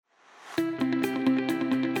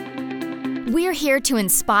We're here to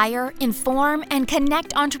inspire, inform, and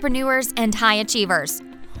connect entrepreneurs and high achievers.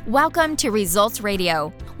 Welcome to Results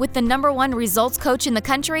Radio with the #1 results coach in the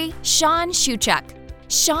country, Sean Shewchuk.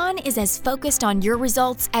 Sean is as focused on your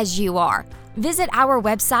results as you are. Visit our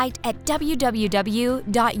website at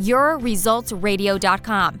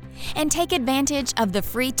www.yourresultsradio.com and take advantage of the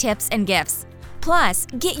free tips and gifts. Plus,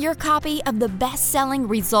 get your copy of the best-selling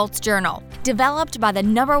Results Journal, developed by the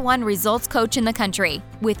 #1 results coach in the country,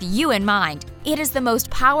 with you in mind. It is the most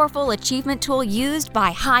powerful achievement tool used by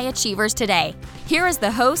high achievers today. Here is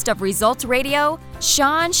the host of Results Radio,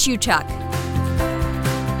 Sean Shewchuk.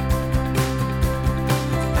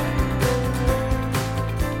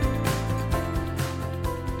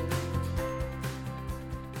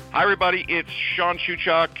 Hi, everybody. It's Sean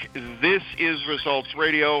Shewchuk. This is Results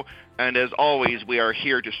Radio. And as always, we are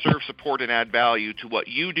here to serve, support, and add value to what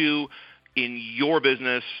you do in your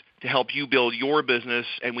business to help you build your business.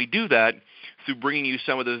 And we do that through bringing you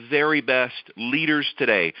some of the very best leaders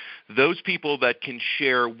today, those people that can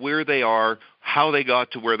share where they are, how they got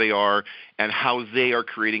to where they are, and how they are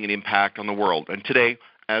creating an impact on the world. And today,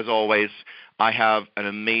 as always, I have an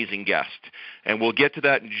amazing guest. And we'll get to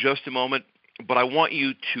that in just a moment. But I want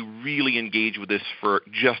you to really engage with this for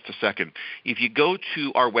just a second. If you go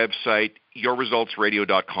to our website,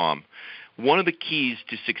 yourresultsradio.com, one of the keys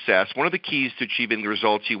to success, one of the keys to achieving the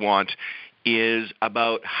results you want is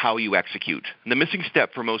about how you execute. And the missing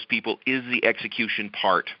step for most people is the execution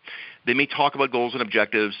part. They may talk about goals and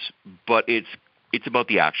objectives, but it's about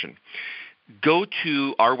the action. Go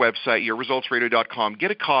to our website, yourresultsradio.com,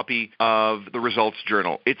 get a copy of the Results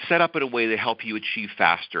Journal. It's set up in a way to help you achieve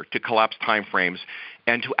faster, to collapse timeframes,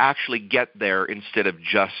 and to actually get there instead of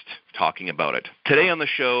just talking about it. Today on the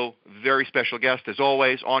show, very special guest, as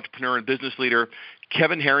always, entrepreneur and business leader,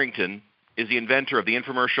 Kevin Harrington is the inventor of the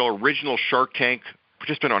infomercial original Shark Tank,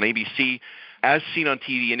 participant on ABC. As seen on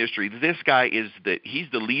TV industry, this guy he's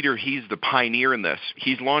the leader, he's the pioneer in this.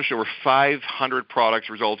 He's launched over 500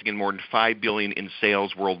 products, resulting in more than $5 billion in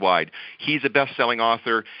sales worldwide. He's a best-selling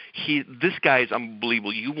author. This guy is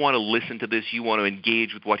unbelievable. You want to listen to this. You want to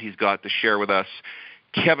engage with what he's got to share with us.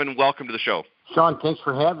 Kevin, welcome to the show. Sean, thanks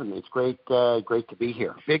for having me. It's great to be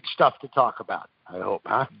here. Big stuff to talk about, I hope,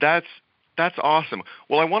 huh? That's awesome.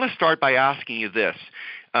 Well, I want to start by asking you this.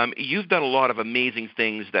 You've done a lot of amazing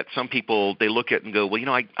things that some people, they look at and go, well,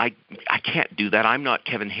 I can't do that. I'm not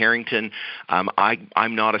Kevin Harrington. I'm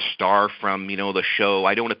not a star from, the show.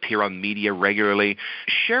 I don't appear on media regularly.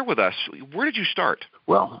 Share with us, where did you start?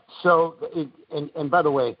 Well, and by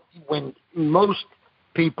the way, when most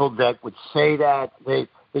people that would say that, they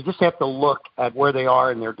just have to look at where they are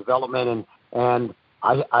in their development. And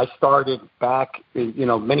I started back,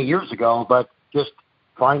 many years ago, but just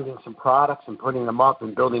finding some products and putting them up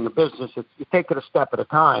and building a business. You take it a step at a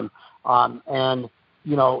time. It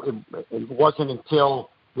wasn't until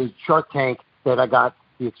the Shark Tank that I got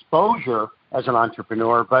the exposure as an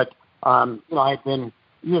entrepreneur. But, I've been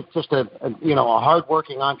just a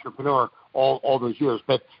hardworking entrepreneur all those years.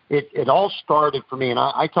 But it all started for me, and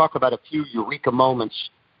I talk about a few eureka moments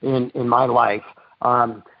in my life.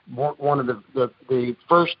 One of the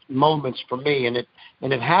first moments for me, and it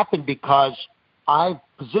happened because I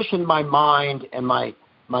positioned my mind and my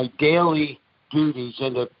daily duties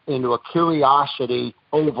into a curiosity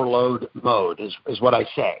overload mode, is what I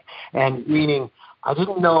say. And meaning I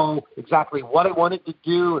didn't know exactly what I wanted to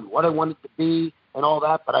do and what I wanted to be and all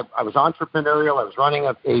that, but I was entrepreneurial. I was running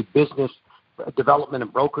a business development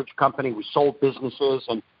and brokerage company. We sold businesses,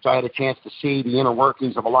 and so I had a chance to see the inner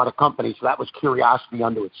workings of a lot of companies. So that was curiosity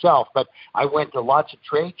unto itself. But I went to lots of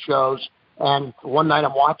trade shows, and one night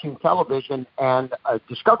I'm watching television, and a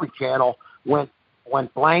Discovery Channel went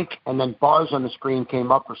blank, and then bars on the screen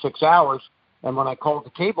came up for 6 hours. And when I called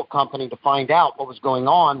the cable company to find out what was going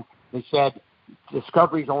on, they said,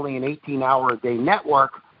 Discovery's only an 18-hour-a-day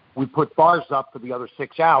network. We put bars up for the other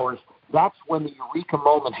 6 hours. That's when the eureka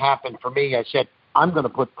moment happened for me. I said, I'm going to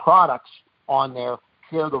put products on there,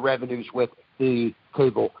 share the revenues with the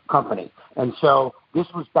cable company. And so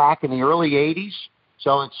this was back in the early 80s.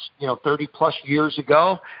 So it's, 30 plus years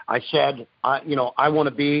ago. I said, I want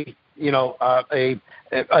to be, a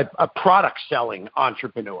product selling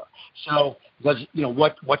entrepreneur. So because,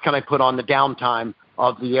 what can I put on the downtime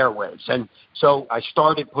of the airwaves? And so I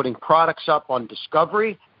started putting products up on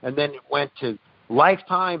Discovery, and then it went to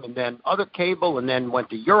Lifetime, and then other cable, and then went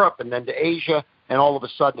to Europe, and then to Asia, and all of a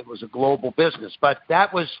sudden it was a global business. But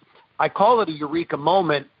that was, I call it a eureka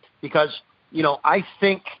moment because, I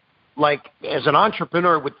think, like as an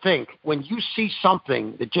entrepreneur would think, when you see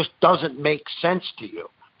something that just doesn't make sense to you,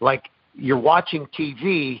 like you're watching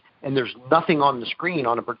TV and there's nothing on the screen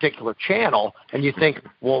on a particular channel, and you think,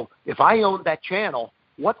 well, if I owned that channel,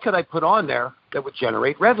 what could I put on there that would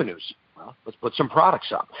generate revenues? Well, let's put some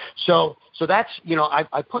products up. So that's,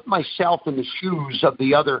 I put myself in the shoes of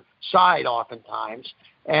the other side oftentimes,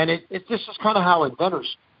 and this is kind of how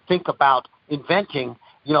inventors think about inventing.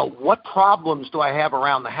 What problems do I have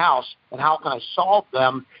around the house, and how can I solve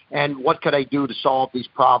them, and what could I do to solve these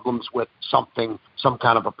problems with some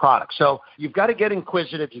kind of a product? So you've got to get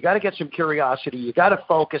inquisitive, you got to get some curiosity, you got to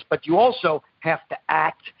focus, but you also have to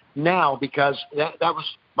act now, because that was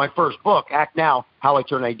my first book, Act Now, How I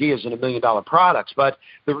Turn Ideas into $1 Million Products. But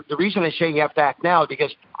the reason I say you have to act now is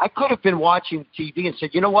because I could have been watching TV and said,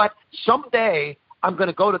 you know what, someday I'm going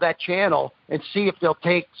to go to that channel and see if they'll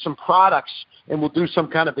take some products and we'll do some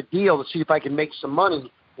kind of a deal to see if I can make some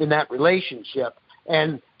money in that relationship.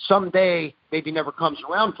 And someday maybe never comes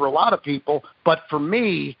around for a lot of people, but for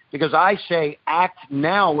me, because I say act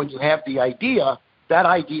now when you have the idea, that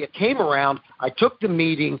idea came around, I took the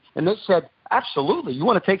meeting, and they said, absolutely, you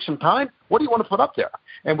want to take some time? What do you want to put up there?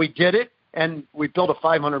 And we did it, and we built a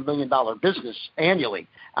 $500 million business annually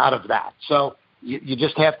out of that. So you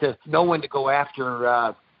just have to know when to go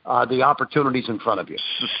after the opportunities in front of you.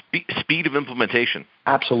 So speed of implementation.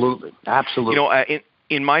 Absolutely.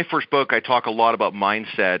 In my first book, I talk a lot about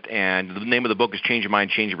mindset, and the name of the book is Change Your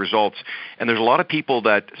Mind, Change Your Results. And there's a lot of people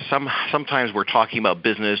that sometimes we're talking about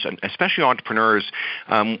business, and especially entrepreneurs.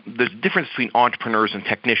 There's a difference between entrepreneurs and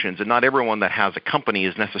technicians, and not everyone that has a company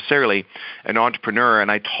is necessarily an entrepreneur.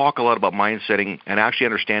 And I talk a lot about mindsetting and actually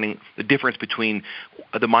understanding the difference between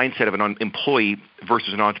the mindset of an employee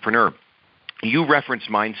versus an entrepreneur. You referenced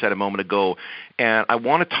mindset a moment ago, and I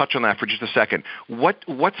want to touch on that for just a second. What's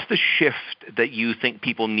the shift that you think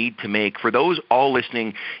people need to make? For those all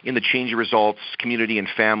listening in the Change Your Results community and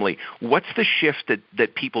family, what's the shift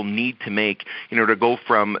that people need to make in order to go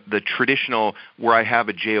from the traditional where I have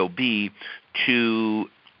a job to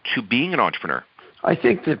being an entrepreneur? I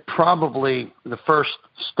think that probably the first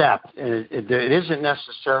step, it isn't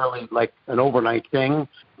necessarily like an overnight thing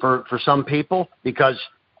for some people, because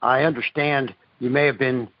I understand you may have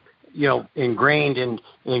been, ingrained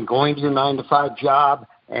in going to your 9-to-5 job,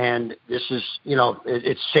 and this is,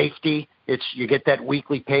 it's safety. You get that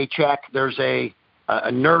weekly paycheck. There's a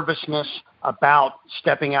nervousness about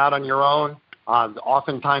stepping out on your own.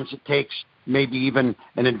 Oftentimes it takes maybe even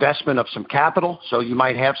an investment of some capital. So you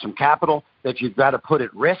might have some capital that you've got to put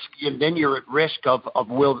at risk, and then you're at risk of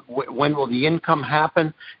when will the income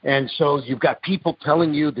happen. And so you've got people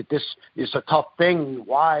telling you that this is a tough thing,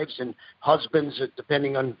 wives and husbands,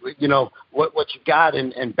 depending on, what you got,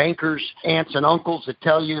 and bankers, aunts and uncles that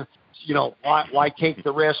tell you, why take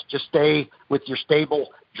the risk? Just stay with your stable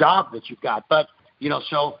job that you've got. But,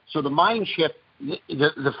 so the mind shift,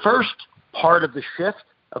 the first part of the shift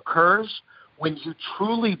occurs when you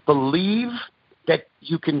truly believe that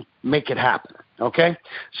you can make it happen, okay?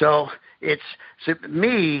 So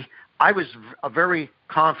me, I was a very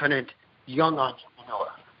confident young entrepreneur.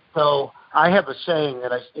 So I have a saying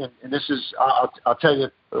that and this is, I'll tell you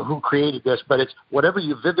who created this, but it's whatever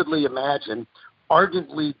you vividly imagine,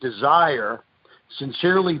 ardently desire,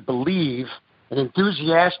 sincerely believe, and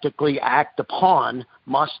enthusiastically act upon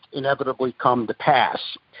must inevitably come to pass.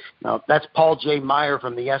 Now, that's Paul J. Meyer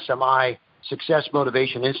from the SMI Success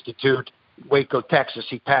Motivation Institute, Waco, Texas.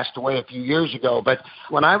 He passed away a few years ago. But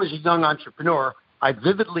when I was a young entrepreneur, I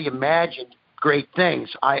vividly imagined great things.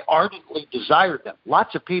 I ardently desired them.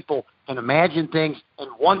 Lots of people can imagine things and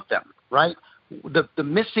want them, right? The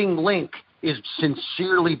missing link is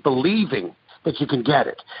sincerely believing that you can get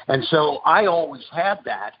it. And so I always had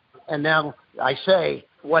that. And now I say,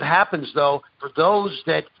 what happens, though, for those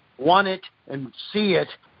that want it and see it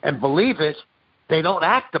and believe it, they don't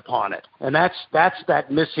act upon it. And that's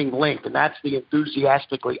that missing link, and that's the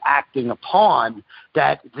enthusiastically acting upon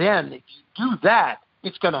that. Then if you do that,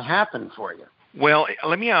 it's going to happen for you. Well,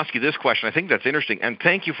 let me ask you this question. I think that's interesting, and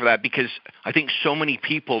thank you for that, because I think so many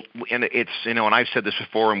people, and it's, and I've said this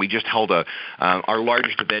before, and we just held our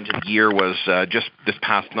largest event of the year was just this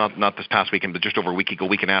past, not this past weekend, but just over a week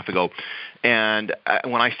and a half ago. And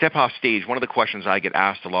when I step off stage, one of the questions I get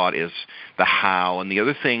asked a lot is the how, and the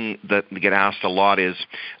other thing that I get asked a lot is,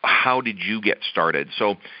 how did you get started?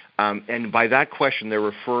 So. And by that question, they're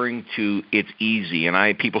referring to it's easy.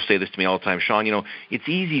 And people say this to me all the time, Sean, it's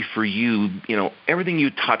easy for you. Everything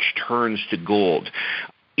you touch turns to gold.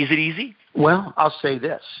 Is it easy? Well, I'll say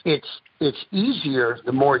this. It's easier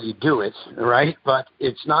the more you do it, right? But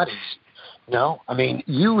it's not easy. No, I mean,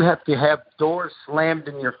 you have to have doors slammed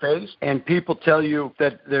in your face and people tell you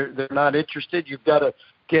that they're not interested. You've got to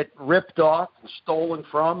get ripped off and stolen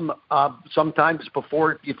from sometimes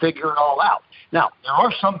before you figure it all out. Now, there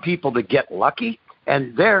are some people that get lucky,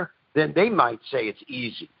 and then they might say it's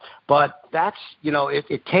easy. But that's,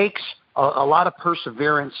 it takes a lot of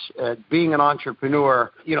perseverance. Being an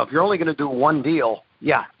entrepreneur, if you're only going to do one deal,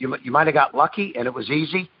 yeah, you might have got lucky and it was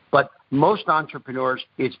easy. But most entrepreneurs,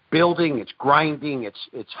 it's building, it's grinding,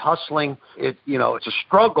 it's hustling. It's a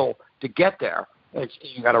struggle to get there.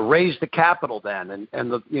 You got to raise the capital then,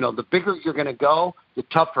 and the bigger you're going to go, the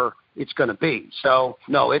tougher it's going to be. So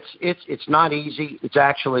no, it's not easy. It's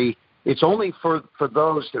only for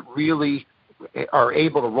those that really are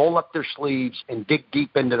able to roll up their sleeves and dig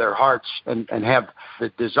deep into their hearts and have the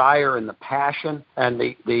desire and the passion and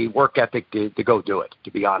the work ethic to go do it,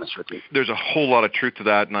 to be honest with you. There's a whole lot of truth to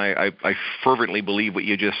that, and I fervently believe what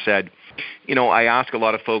you just said. I ask a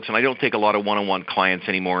lot of folks, and I don't take a lot of one-on-one clients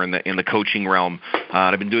anymore in the coaching realm.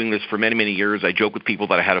 I've been doing this for many, many years. I joke with people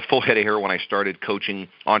that I had a full head of hair when I started coaching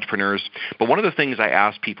entrepreneurs. But one of the things I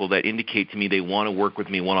ask people that indicate to me they want to work with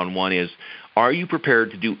me one-on-one is, are you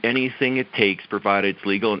prepared to do anything it takes, provided it's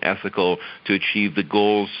legal and ethical, to achieve the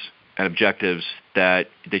goals and objectives that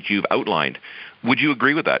you've outlined? Would you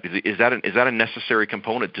agree with that? Is that a necessary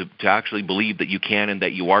component to actually believe that you can and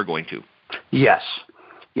that you are going to? Yes.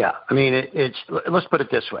 Yeah, I mean, let's put it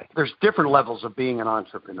this way. There's different levels of being an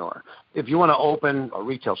entrepreneur. If you want to open a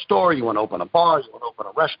retail store, you want to open a bar, you want to open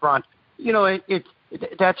a restaurant,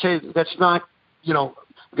 that's not,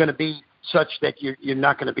 going to be such that you're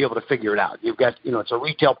not going to be able to figure it out. You've got, it's a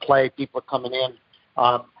retail play, people are coming in,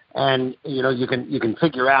 and you can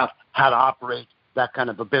figure out how to operate that kind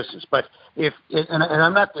of a business. But and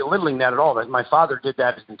I'm not belittling that at all. My father did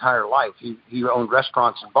that his entire life. He owned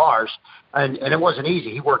restaurants and bars, and it wasn't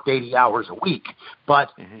easy. He worked 80 hours a week.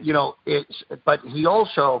 But but he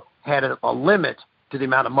also had a limit to the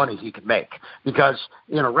amount of money he could make, because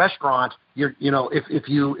in a restaurant, if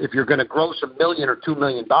you're going to gross $1 million or $2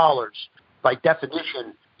 million, by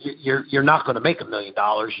definition, you're not going to make $1 million.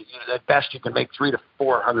 At best, you can make $300,000 to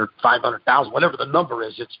 $400,000, $500,000, whatever the number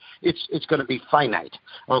is. It's going to be finite.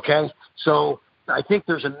 Okay, so I think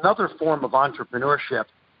there's another form of entrepreneurship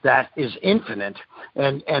that is infinite,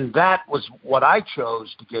 and that was what I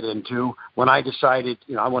chose to get into when I decided,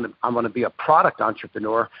 I want to be a product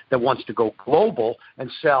entrepreneur that wants to go global and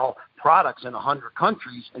sell products in 100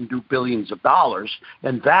 countries and do billions of dollars,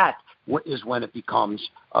 and that is when it becomes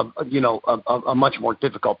a much more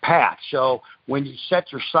difficult path. So when you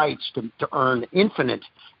set your sights to earn infinite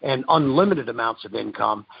and unlimited amounts of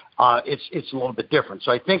income, it's a little bit different.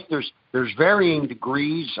 So I think there's varying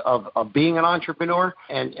degrees of being an entrepreneur,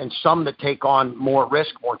 and some that take on more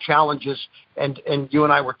risk, more challenges. And you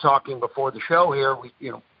and I were talking before the show here. We,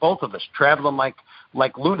 both of us traveling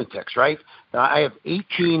like lunatics, right? I have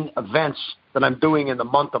 18 events that I'm doing in the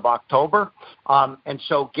month of October. And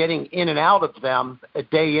so getting in and out of them a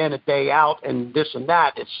day in, a day out, and this and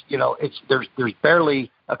that, there's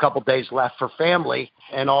barely a couple days left for family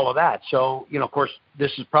and all of that. So, of course,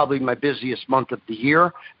 this is probably my busiest month of the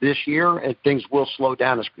year this year, and things will slow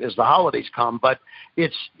down as the holidays come. But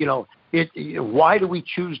it's, why do we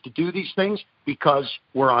choose to do these things? Because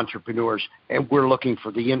we're entrepreneurs and we're looking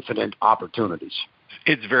for the infinite opportunities.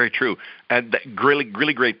 It's very true. And really,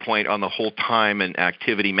 really great point on the whole time and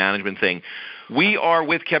activity management thing. We are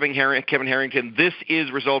with Kevin Harrington. This is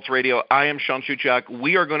Results Radio. I am Sean Shuchak.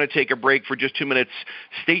 We are going to take a break for just 2 minutes.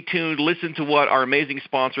 Stay tuned. Listen to what our amazing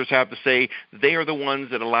sponsors have to say. They are the ones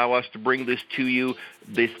that allow us to bring this to you,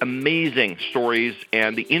 these amazing stories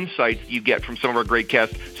and the insights you get from some of our great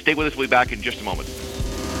guests. Stay with us. We'll be back in just a moment.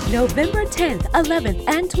 November 10th, 11th,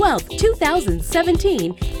 and 12th,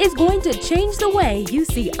 2017 is going to change the way you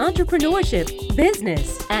see entrepreneurship,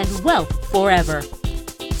 business, and wealth forever.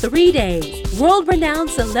 3 days, world-renowned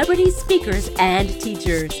celebrity speakers and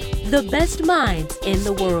teachers, the best minds in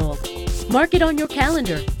the world. Mark it on your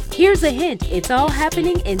calendar. Here's a hint, it's all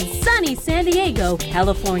happening in sunny San Diego,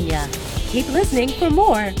 California. Keep listening for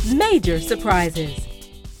more major surprises.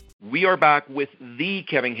 We are back with the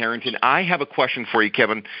Kevin Harrington. I have a question for you,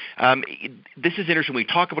 Kevin. This is interesting. We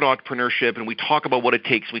talk about entrepreneurship and we talk about what it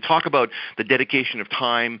takes. We talk about the dedication of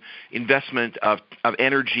time, investment of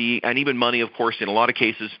energy, and even money, of course, in a lot of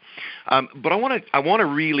cases. But I want to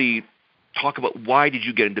really talk about, why did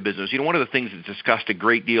you get into business? One of the things that's discussed a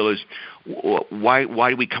great deal is why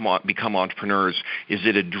do we become entrepreneurs? Is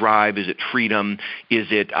it a drive? Is it freedom? Is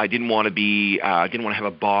it I didn't want to have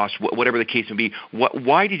a boss? Whatever the case may be.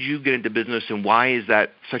 Why did you get into business, and why is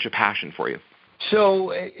that such a passion for you?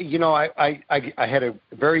 So I had a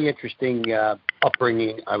very interesting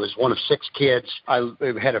upbringing. I was one of 6 kids. I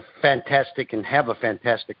had a fantastic and have a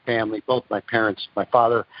fantastic family. Both my parents. My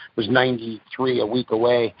father was 93 a week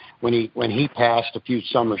away when he passed a few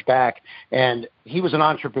summers back, and he was an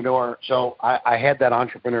entrepreneur. So I had that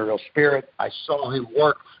entrepreneurial spirit. I saw him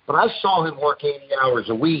work, but I saw him work 80 hours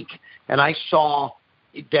a week, and I saw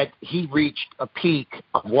that he reached a peak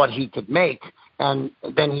of what he could make, and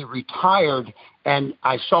then he retired, and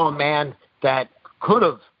I saw a man that could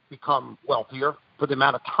have become wealthier for the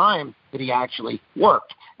amount of time that he actually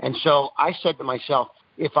worked. And so I said to myself,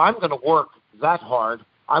 if I'm going to work that hard,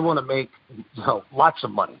 I want to make lots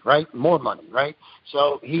of money, right? More money, right?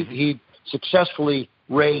 So he successfully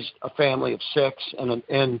raised a family of 6 and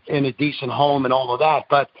in a decent home and all of that.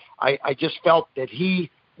 But I just felt that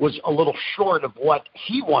he was a little short of what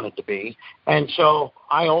he wanted to be. And so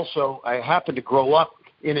I happened to grow up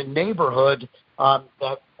in a neighborhood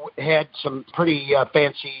that had some pretty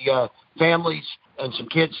fancy families and some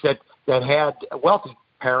kids that had wealthy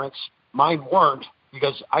parents. Mine weren't,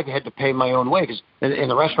 because I had to pay my own way. Because in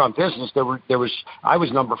the restaurant business, I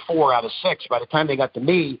was number 4 out of 6. By the time they got to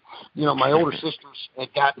me, my older sisters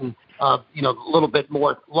had gotten a little bit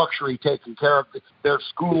more luxury taken care of their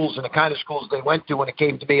schools and the kind of schools they went to. When it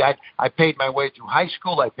came to me, I paid my way through high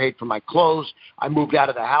school. I paid for my clothes. I moved out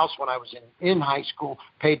of the house when I was in high school,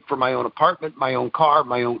 paid for my own apartment, my own car,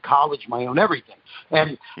 my own college, my own everything.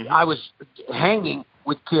 And I was hanging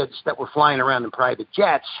with kids that were flying around in private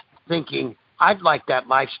jets thinking, I'd like that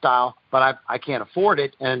lifestyle, but I can't afford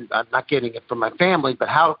it, and I'm not getting it from my family. But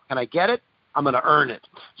how can I get it? I'm going to earn it.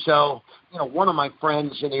 So, one of my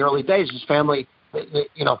friends in the early days, his family,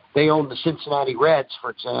 they own the Cincinnati Reds,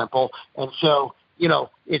 for example. And so,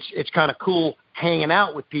 it's kind of cool hanging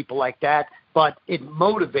out with people like that. But it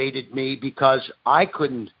motivated me because I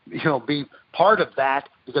couldn't, be part of that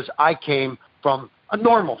because I came from a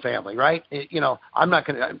normal family, right? I'm not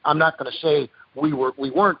going to say we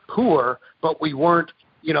weren't poor, but we weren't,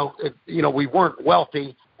 we weren't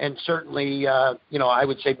wealthy, and certainly, I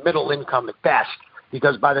would say middle income at best,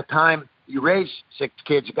 because by the time you raise 6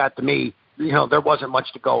 kids, it got to me, there wasn't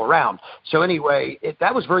much to go around. So anyway,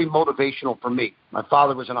 that was very motivational for me. My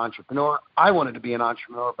father was an entrepreneur. I wanted to be an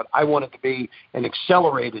entrepreneur, but I wanted to be an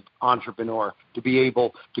accelerated entrepreneur to be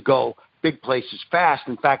able to go big places fast.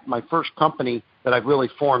 In fact, my first company that I've really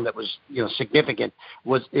formed that was, significant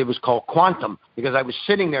was called Quantum, because I was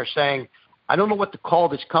sitting there saying, I don't know what to call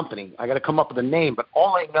this company. I got to come up with a name, but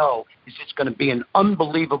all I know is it's going to be an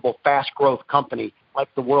unbelievable fast growth company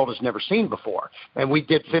like the world has never seen before. And we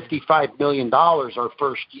did $55 million our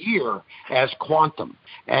first year as Quantum.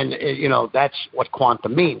 And, that's what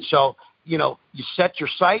Quantum means. So, you set your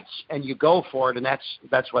sights and you go for it. And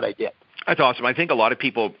that's what I did. That's awesome. I think a lot of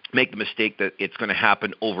people make the mistake that it's going to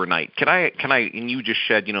happen overnight. Can I, and you just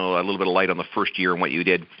shed, a little bit of light on the first year and what you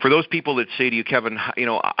did. For those people that say to you, Kevin,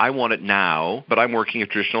 I want it now, but I'm working a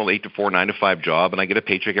traditional 8 to 4, 9 to 5 job, and I get a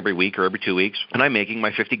paycheck every week or every 2 weeks, and I'm making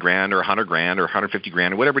my $50,000 or $100,000 or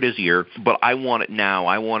 $150,000 or whatever it is a year, but I want it now.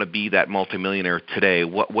 I want to be that multimillionaire today.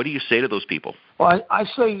 What do you say to those people? Well, I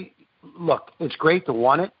say, look, it's great to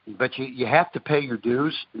want it, but you have to pay your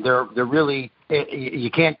dues. They're really, you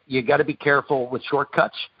got to be careful with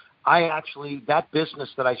shortcuts. That business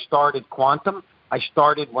that I started, Quantum, I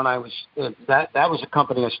started when I was, that was a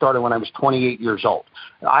company I started when I was 28 years old.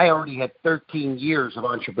 I already had 13 years of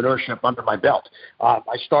entrepreneurship under my belt.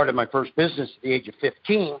 I started my first business at the age of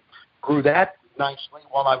 15, grew that nicely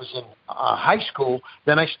while I was in high school.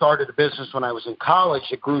 Then I started a business when I was in college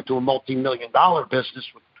that grew to a multi-million-dollar business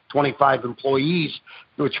with 25 employees,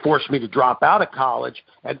 which forced me to drop out of college.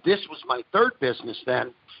 And this was my third business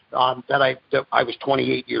then, that I was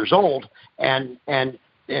 28 years old, and then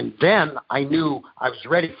I knew I was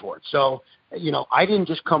ready for it. So, I didn't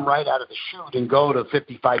just come right out of the chute and go to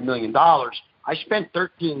 $55 million. I spent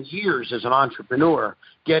 13 years as an entrepreneur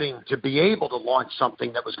getting to be able to launch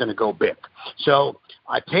something that was going to go big. So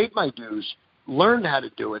I paid my dues, learned how to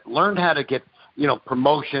do it, learned how to get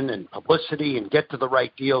promotion and publicity and get to the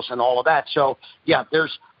right deals and all of that. So, yeah, the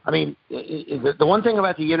one thing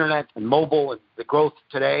about the internet and mobile and the growth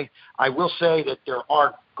today, I will say that there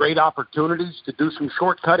are great opportunities to do some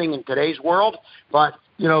shortcutting in today's world, but,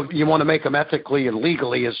 you want to make them ethically and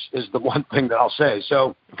legally is the one thing that I'll say.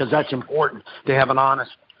 So, because that's important to have an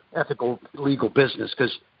honest, ethical, legal business,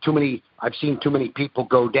 because I've seen too many people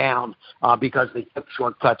go down because they took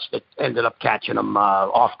shortcuts that ended up catching them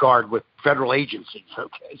off guard with federal agencies.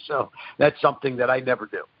 Okay, so that's something that I never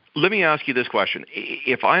do. Let me ask you this question: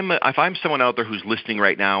 If I'm someone out there who's listening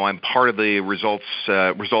right now, I'm part of the results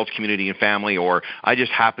community and family, or I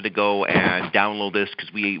just happen to go and download this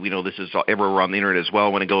because we know this is everywhere on the internet as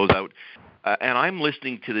well when it goes out. and I'm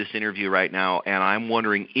listening to this interview right now, and I'm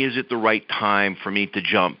wondering, is it the right time for me to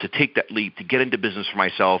jump, to take that leap, to get into business for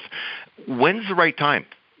myself? When's the right time?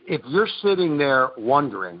 If you're sitting there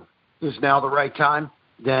wondering, is now the right time,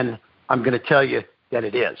 then I'm going to tell you that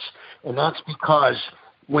it is. And that's because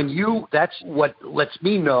that's what lets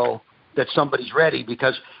me know that somebody's ready,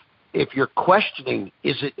 because if you're questioning,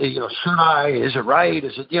 is it, should I, is it right,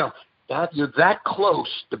 is it, that you're that close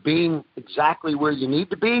to being exactly where you need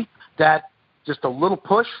to be, that just a little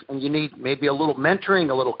push, and you need maybe a little mentoring,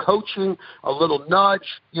 a little coaching, a little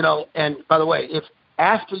nudge, and by the way, if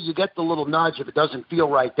after you get the little nudge, if it doesn't feel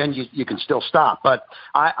right, then you can still stop. But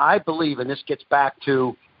I believe, and this gets back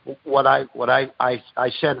to what I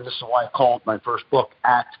said, and this is why I called my first book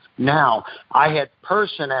Act Now. I had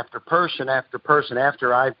person after person after person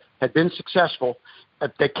after I had been successful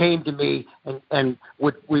that came to me and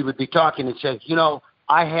we would be talking and say,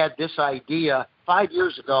 I had this idea 5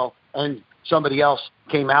 years ago and somebody else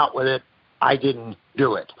came out with it. I didn't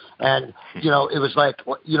do it. And, it was like,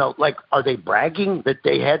 are they bragging that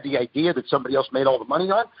they had the idea that somebody else made all the money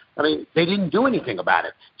on? I mean, they didn't do anything about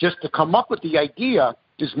it. Just to come up with the idea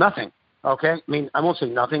is nothing, okay? I mean, I won't say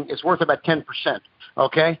nothing. It's worth about 10%,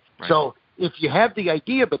 okay? Right. So if you have the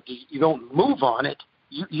idea but you don't move on it,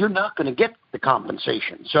 you're not going to get the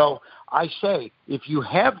compensation. So I say, if you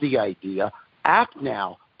have the idea, act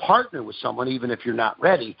now. Partner with someone, even if you're not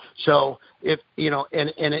ready. So if,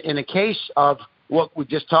 in a case of what we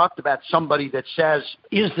just talked about, somebody that says,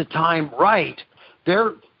 is the time right?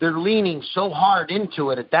 They're leaning so hard into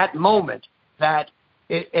it at that moment that,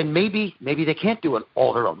 and maybe they can't do it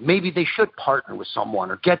all their own. Maybe they should partner with someone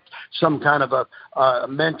or get some kind of a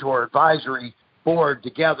mentor advisory board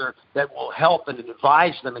together that will help and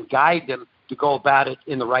advise them and guide them to go about it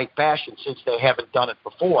in the right fashion, since they haven't done it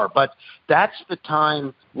before. But that's the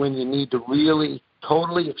time when you need to really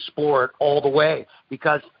totally explore it all the way,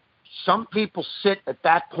 because some people sit at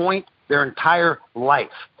that point their entire life,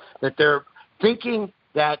 that they're thinking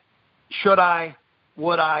that should I,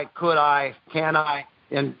 would I, could I, can I,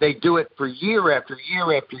 and they do it for year after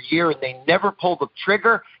year after year, and they never pull the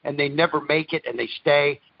trigger, and they never make it, and they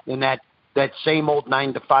stay in that same old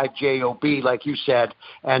 9-to-5 job, like you said,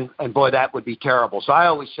 and boy, that would be terrible. So I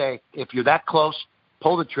always say, if you're that close,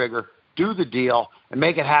 pull the trigger, do the deal, and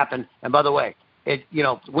make it happen. And by the way,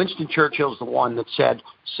 Winston Churchill's the one that said,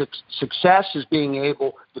 success is being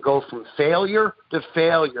able to go from failure to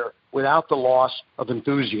failure without the loss of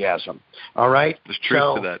enthusiasm. All right? There's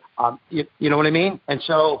truth to that. You know what I mean? And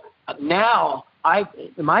so now,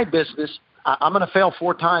 in my business, I'm going to fail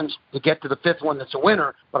 4 times to get to the 5th one that's a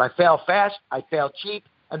winner, but I fail fast, I fail cheap,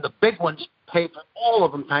 and the big ones pay for all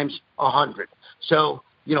of them times 100. So,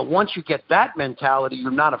 once you get that mentality, you're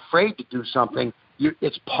not afraid to do something.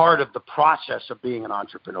 It's part of the process of being an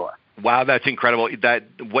entrepreneur. Wow, that's incredible.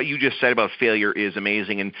 What you just said about failure is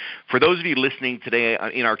amazing. And for those of you listening today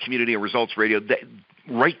in our community of Results Radio,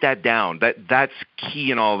 write that down. That's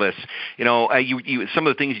key in all this. Some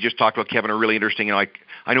of the things you just talked about, Kevin, are really interesting.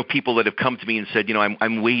 I know people that have come to me and said,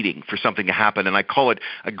 I'm waiting for something to happen, and I call it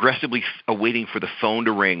aggressively waiting for the phone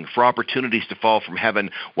to ring, for opportunities to fall from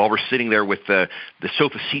heaven while we're sitting there with the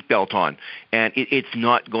sofa seatbelt on, and it's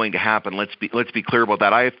not going to happen. Let's be clear about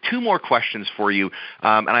that. I have 2 more questions for you,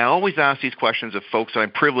 and I always ask these questions of folks that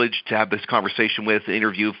I'm privileged to have this conversation with,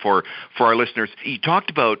 interview for our listeners. You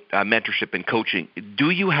talked about mentorship and coaching.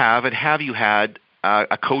 Do you have and have you had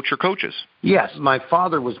a coach or coaches? Yes, my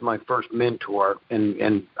father was my first mentor,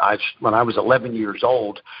 and when I was 11 years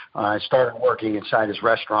old, I started working inside his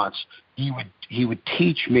restaurants. He would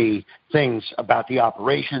teach me things about the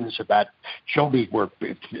operations, show me where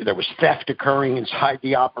there was theft occurring inside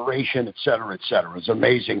the operation, et cetera, et cetera. It was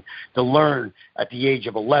amazing to learn at the age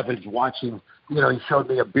of 11, watching. He showed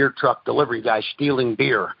me a beer truck delivery guy stealing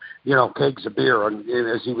beer, kegs of beer. And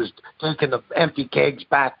as he was taking the empty kegs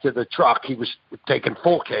back to the truck, he was taking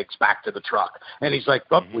full kegs back to the truck. And he's like,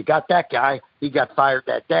 oh, we got that guy. He got fired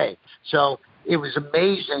that day. So it was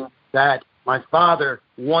amazing that my father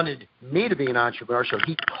wanted me to be an entrepreneur, so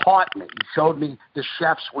he taught me. He showed me the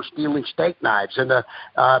chefs were stealing steak knives and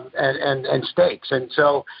steaks. And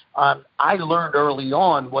so I learned early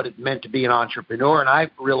on what it meant to be an entrepreneur, and I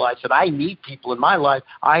realized that I need people in my life.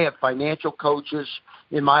 I have financial coaches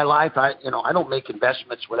in my life. I don't make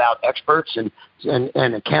investments without experts and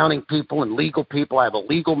accounting people and legal people. I have a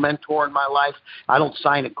legal mentor in my life. I don't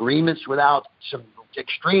sign agreements without some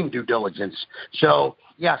extreme due diligence. So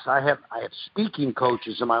yes, I have speaking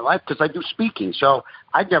coaches in my life because I do speaking. So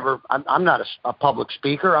I'm not a public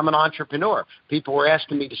speaker. I'm an entrepreneur. People were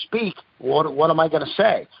asking me to speak. What am I going to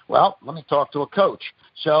say? Well, let me talk to a coach.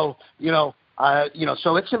 So, so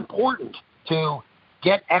it's important to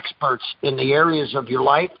get experts in the areas of your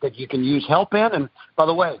life that you can use help in. And by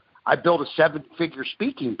the way, I built a 7-figure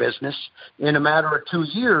speaking business in a matter of 2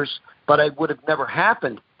 years, but it would have never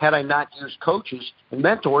happened had I not used coaches and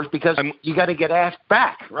mentors, because you got to get asked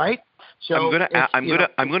back, right? So I'm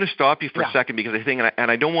going to stop you for a second, because I think,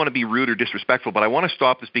 and I don't want to be rude or disrespectful, but I want to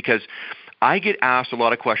stop this because I get asked a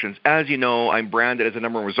lot of questions. As you know, I'm branded as a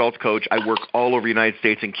number one results coach. I work all over the United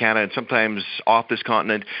States and Canada, and sometimes off this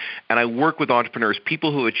continent, and I work with entrepreneurs,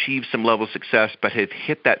 people who achieve some level of success but have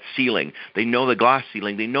hit that ceiling. They know the glass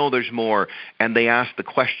ceiling. They know there's more, and they ask the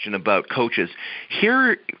question about coaches.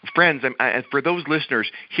 Here, friends, for those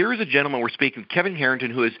listeners, here is a gentleman we're speaking, Kevin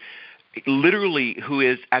Harrington, who is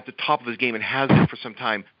at the top of his game and has been for some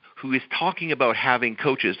time, who is talking about having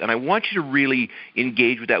coaches. And I want you to really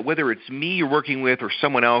engage with that. Whether it's me you're working with or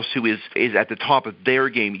someone else who is at the top of their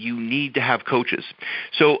game, you need to have coaches.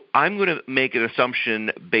 So I'm going to make an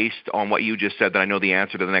assumption based on what you just said that I know the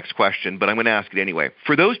answer to the next question, but I'm going to ask it anyway.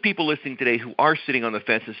 For those people listening today who are sitting on the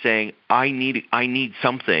fence and saying, I need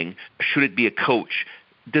something, should it be a coach?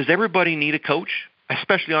 Does everybody need a coach,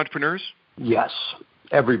 especially entrepreneurs? Yes,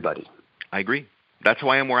 everybody. I agree. That's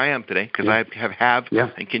why I'm where I am today, because I have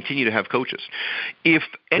and continue to have coaches. If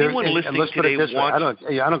anyone listening today wants...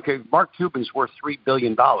 I don't care. Mark Cuban's worth $3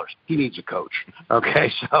 billion. He needs a coach.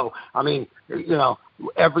 Okay? So, I mean,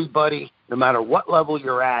 everybody, no matter what level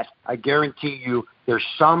you're at, I guarantee you there's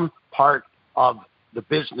some part of the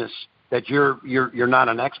business that you're not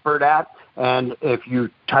an expert at. And if you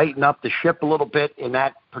tighten up the ship a little bit in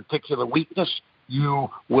that particular weakness, you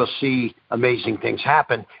will see amazing things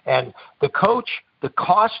happen. And the cost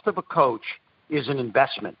of a coach is an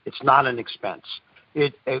investment. It's not an expense.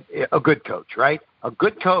 A good coach, right? A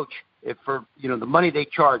good coach, if for the money they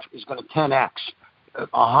charge, is going to 10x,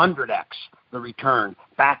 100x the return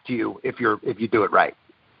back to you if you do it right.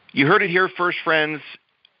 You heard it here first, friends.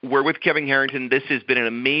 We're with Kevin Harrington. This has been an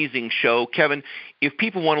amazing show. Kevin, if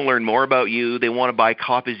people want to learn more about you, they want to buy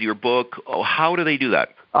copies of your book, how do they do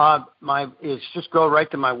that? Just go right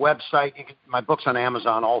to my website. My book's on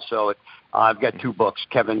Amazon also. I've got 2 books.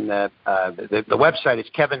 Kevin, the website is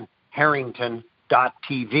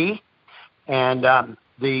kevinharrington.tv, and the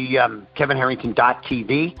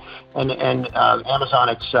kevinharrington.tv, and Amazon,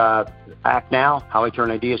 it's Act Now, How I Turn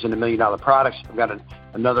Ideas into $1 Million Products. I've got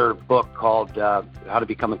another book called How to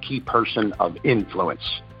Become a Key Person of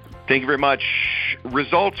Influence. Thank you very much.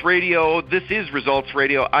 Results Radio. This is Results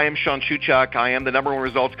Radio. I am Sean Shuchak. I am the number one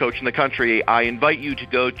results coach in the country. I invite you to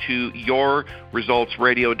go to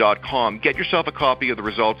yourresultsradio.com. Get yourself a copy of the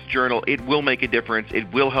Results Journal. It will make a difference.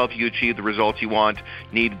 It will help you achieve the results you want,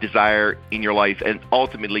 need, desire in your life, and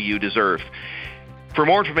ultimately you deserve. For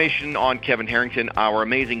more information on Kevin Harrington, our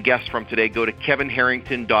amazing guest from today, go to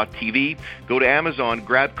kevinharrington.tv. Go to Amazon,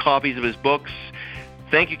 grab copies of his books.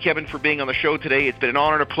 Thank you, Kevin, for being on the show today. It's been an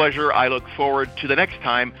honor and a pleasure. I look forward to the next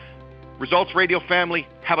time. Results Radio family,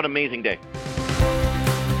 have an amazing day.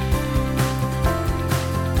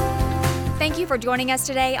 Thank you for joining us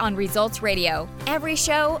today on Results Radio. Every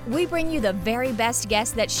show, we bring you the very best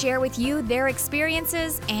guests that share with you their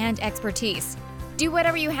experiences and expertise. Do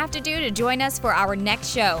whatever you have to do to join us for our next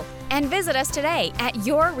show. And visit us today at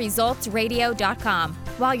yourresultsradio.com.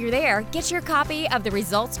 While you're there, get your copy of the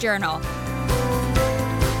Results Journal.